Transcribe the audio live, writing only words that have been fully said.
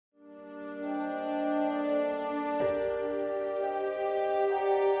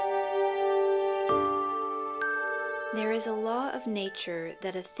There is a law of nature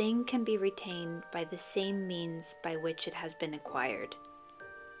that a thing can be retained by the same means by which it has been acquired.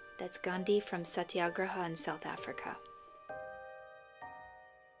 That's Gandhi from Satyagraha in South Africa.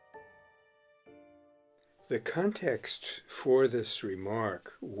 The context for this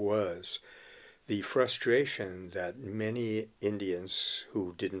remark was the frustration that many Indians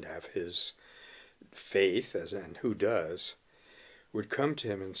who didn't have his faith, and who does, would come to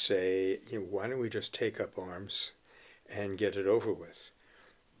him and say, why don't we just take up arms and get it over with?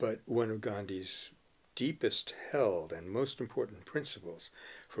 But one of Gandhi's deepest held and most important principles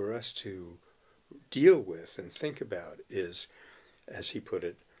for us to deal with and think about is, as he put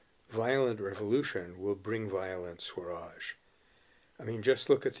it, violent revolution will bring violent swaraj. I mean, just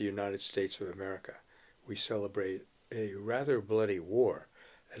look at the United States of America. We celebrate a rather bloody war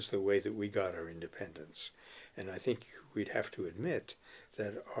as the way that we got our independence. And I think we'd have to admit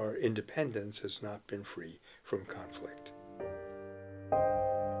that our independence has not been free from conflict.